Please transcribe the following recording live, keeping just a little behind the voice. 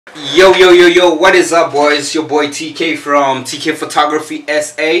Yo, yo, yo, yo, what is up, boys? Your boy TK from Tkphotography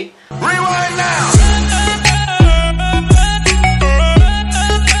SA. Rewind now.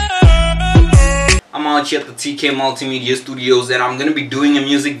 I'm out here at the TkMultimedia studios and I'm gonna be doing a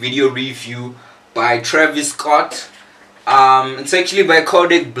music video review by Travis Scott. It's actually by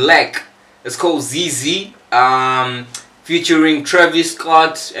Kodak Black. It's called ZEZE. Featuring Travis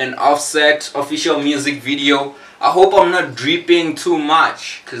Scott and Offset, official music video. I hope I'm not dripping too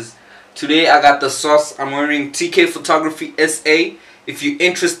much, because today I got the sauce. I'm wearing Tkphotography SA. If you're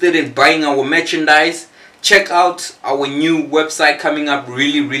interested in buying our merchandise, check out our new website coming up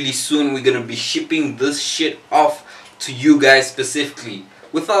really soon. We're gonna be shipping this shit off to you guys specifically.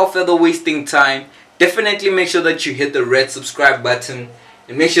 Without further wasting time, definitely make sure that you hit the red subscribe button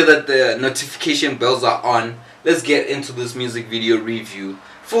and make sure that the notification bells are on. Let's get into this music video review.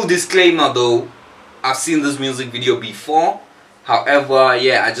 Full disclaimer though, I've seen this music video before. However,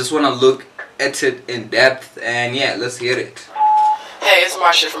 yeah, I just want to look at it in depth, and yeah, let's hear it. Hey, it's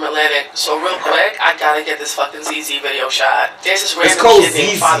Marsha from Atlantic. So real quick, I gotta get this fucking ZEZE video shot. There's this random kid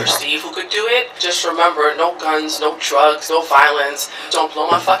named Father Steve who could do it. Just remember, no guns, no drugs, no violence. Don't blow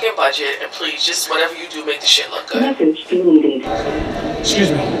my fucking budget, and please, just whatever you do, make the shit look good. Message deleted.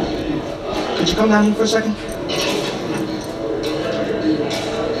 Excuse me. Could you come down here for a second?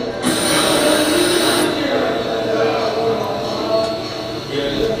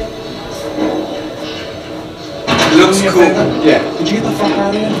 It looks cool. Yeah. Could you get the fuck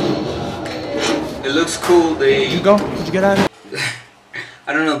out of here? It looks cool. Could you go? Could you get out of here?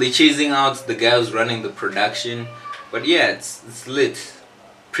 I don't know, they're chasing out the guy who's running the production. But yeah, it's lit.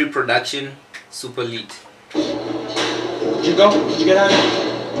 Pre-production, super lit. Could you go? Could you get out of here?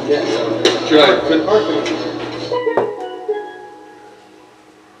 Yeah. Sure. Perfect.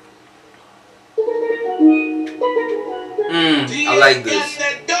 I like this.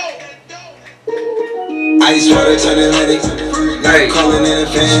 Ice water turn Atlantic. Hey. Calling in a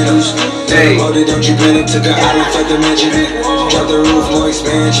phantom. Hey. Don't you panic. Took an island for the mansion. Drop the roof, more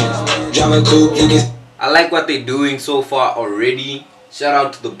expansion. Drive a coupe, you can. I like what they're doing so far already. Shout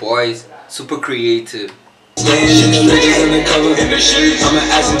out to the boys. Super creative. Stand in the legends undercover. I'm an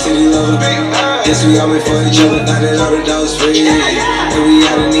ass and titty lover. Guess we all wait for each other. Now that all the dogs free. And we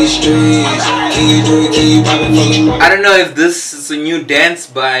out in these streets. Can you do it? Can you pop it for me? I don't know if this is a new dance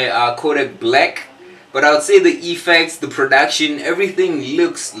by Kodak Black, but I would say the effects, the production, everything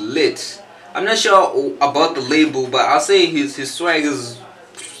looks lit. I'm not sure about the label, but I'll say his swag is,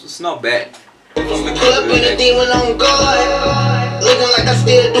 it's not bad. Pull up in a demon on guard, looking like I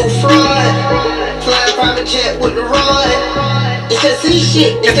still do fraud. Flying private jet with the rod. It's that Z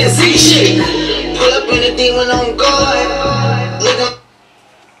shit, it's that Z shit. Pull up in a demon on guard, looking.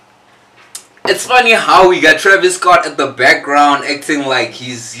 It's funny how we got Travis Scott at the background acting like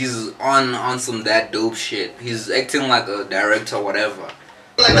he's on some that dope shit. He's acting like a director or whatever.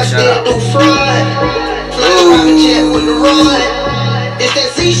 Like I still do fraud. Flying private jet with the rod. It's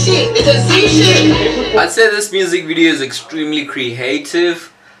that Z shit, it's that Z shit. I'd say this music video is extremely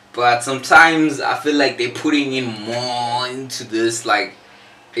creative, but sometimes I feel like they're putting in more into this. Like,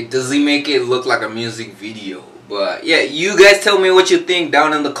 it doesn't make it look like a music video. But yeah, you guys tell me what you think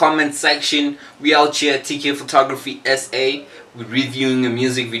down in the comment section. We out here at Tkphotography SA. We're reviewing a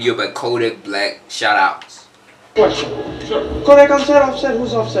music video by Kodak Black. Shout outs. Question. Sure. Kodak on set, Offset.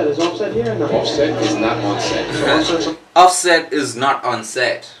 Who's Offset? Is Offset here or no? Offset is not on set. Offset is not on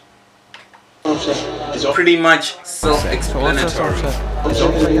set. Offset. It's pretty much self-explanatory. Is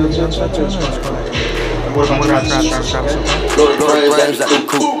Offset on set too? And what about Travis? Go to friends, that's the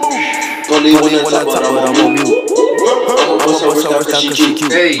cool. Don't leave one on top, but I'm on mute. What's up, what's up, she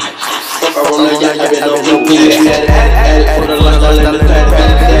cute. Hey. Fuck her on that, I bet no cool. Add for the lunch, I let the pack.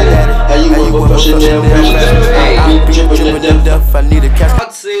 How you want to push it down?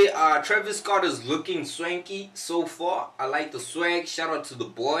 I'd say Travis Scott is looking swanky so far. I like the swag. Shout out to the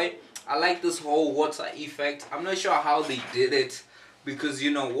boy. I like this whole water effect. I'm not sure how they did it, because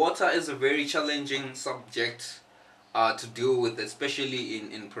you know, water is a very challenging subject to deal with, especially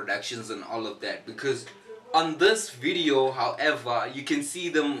in productions and all of that. Because on this video, however, you can see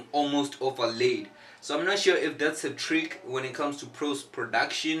them almost overlaid. So I'm not sure if that's a trick when it comes to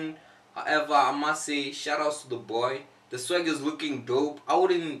post-production. However, I must say, shout outs to the boy. The swag is looking dope. I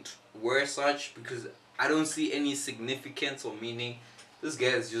wouldn't wear such because I don't see any significance or meaning. This guy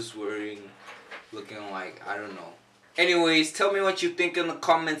is just looking like, I don't know. Anyways, tell me what you think in the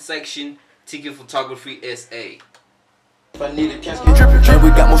comment section. Tkphotography SA. If I need a casket, dripping, we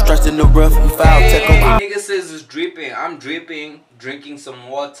got more strikes in the rough. We foul tech on. Nigga says it's dripping. I'm dripping, drinking some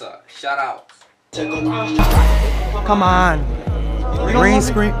water. Shout out. Come on. Green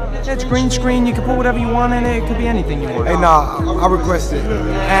screen. It's green screen. You can put whatever you want in it. It could be anything you want. Hey, nah, I requested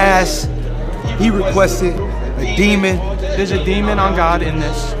ass. He requested a demon. There's a demon on God in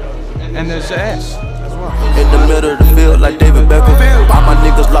this, and there's ass. In the middle of the field like David Beckham. All my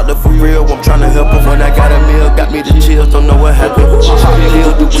niggas locked up for real, I'm trying to help them. When I got a meal, got me the chills, don't know what happened.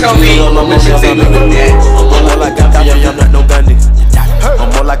 Tell me what you think of that. I'm more like I'm not no Gandhi. I'm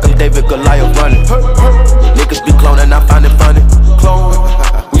more like I'm David Goliath running. Niggas be cloning, I find it funny.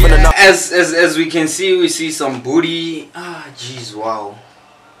 Yeah, as we can see, we see some booty. Ah, jeez, wow.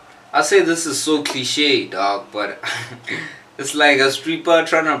 I say this is so cliche, dog, but it's like a stripper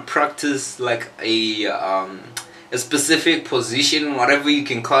trying to practice like a specific position, whatever you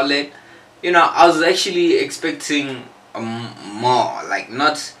can call it. You know, I was actually expecting more, like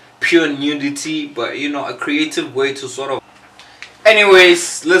not pure nudity, but you know, a creative way to sort of.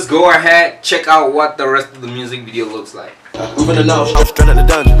 Anyways, let's go ahead, check out what the rest of the music video looks like. Moving the nose, straight out the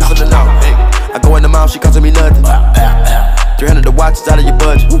dungeon. I go in the mouth, she costing me nothing. 300 the watch is out of your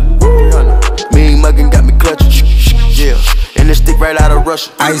budget. Mean muggin' got me clutching. Yeah, and this stick right out of Russia.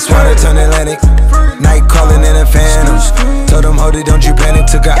 Ice water turn Atlantic. Night calling in a phantom. Told them, hold it, don't you panic.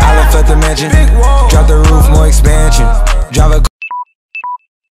 Took a island, left the mansion. Drop the roof, more expansion. Drive a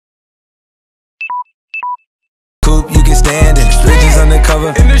coupe, you can stand in. Bridges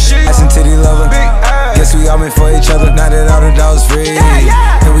undercover. Ice and titty lover. Guess we all meant for each other. Now that all the dogs free,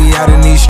 and we out in these